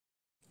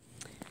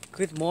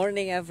Good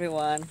morning,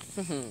 everyone.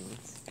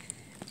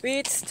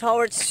 It's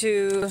towards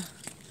to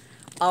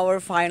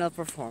our final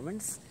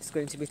performance. It's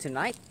going to be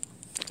tonight.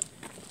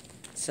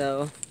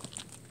 So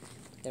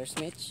there's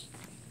Mitch.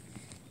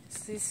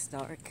 It's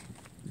dark.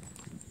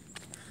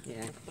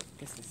 Yeah,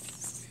 because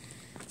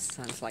the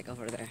sun's like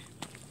over there.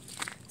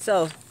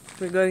 So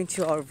we're going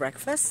to our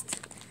breakfast,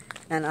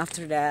 and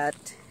after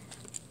that,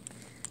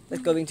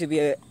 there's going to be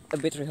a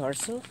bit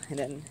rehearsal, and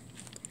then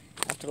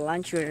after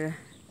lunch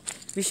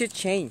we should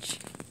change.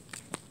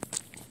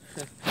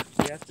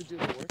 We have to do a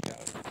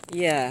workout.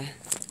 Yeah,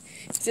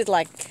 it's just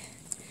like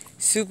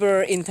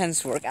super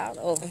intense workout.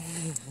 Oh.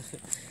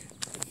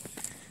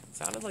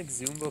 Sounded like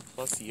Zumba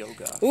plus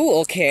yoga.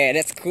 Ooh, okay,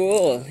 that's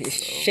cool. You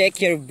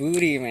shake your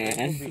booty,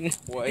 man.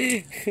 What?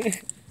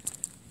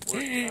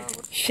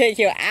 Workout. Shake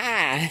your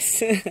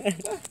ass.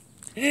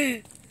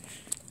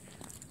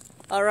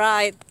 All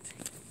right.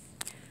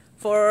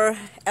 For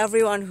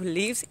everyone who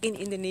lives in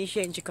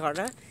Indonesia, in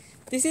Jakarta,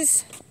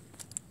 it's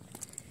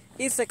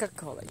like a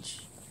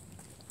college.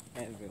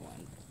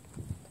 Everyone.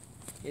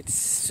 It's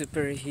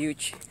super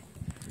huge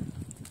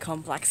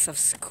complex of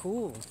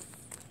school.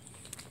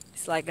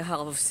 It's like a half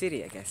of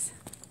city, I guess.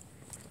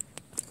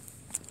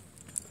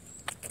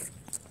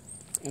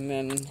 And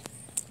then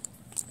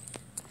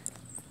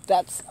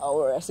that's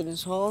our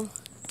residence hall,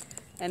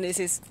 and this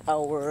is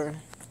our,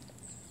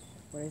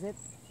 what is it?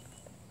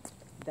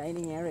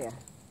 Dining area.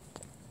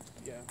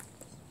 Yeah.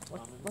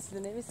 What's the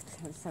name? Is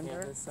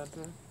center? Campus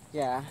center.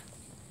 Yeah.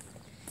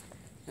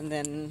 And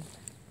then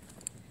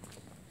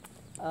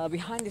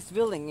behind this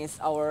building is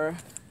our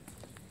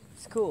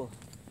school,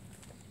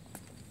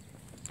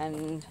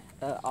 and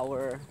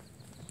our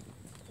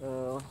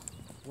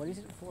what is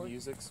it for?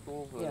 Music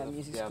school. Yeah,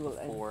 music school.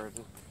 The Ford.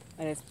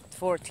 And it's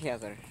for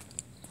theater.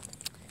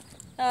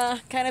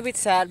 Kind of a bit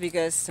sad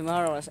because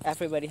tomorrow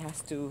everybody has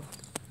to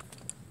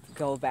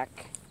go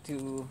back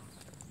to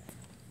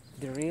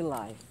the real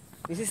life.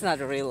 This is not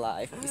real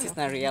life. This is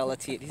not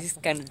reality. This is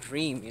kind of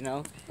dream, you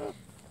know.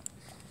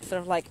 Sort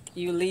of like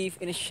you live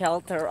in a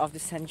shelter of the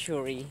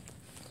century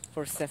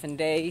for 7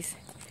 days,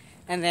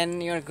 and then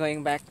you're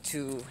going back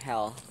to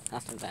hell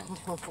after that.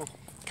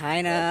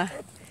 Kinda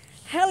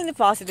hell in a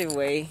positive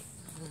way.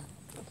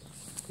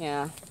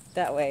 Yeah,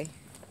 that way.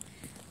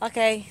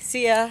 Okay,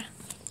 see ya.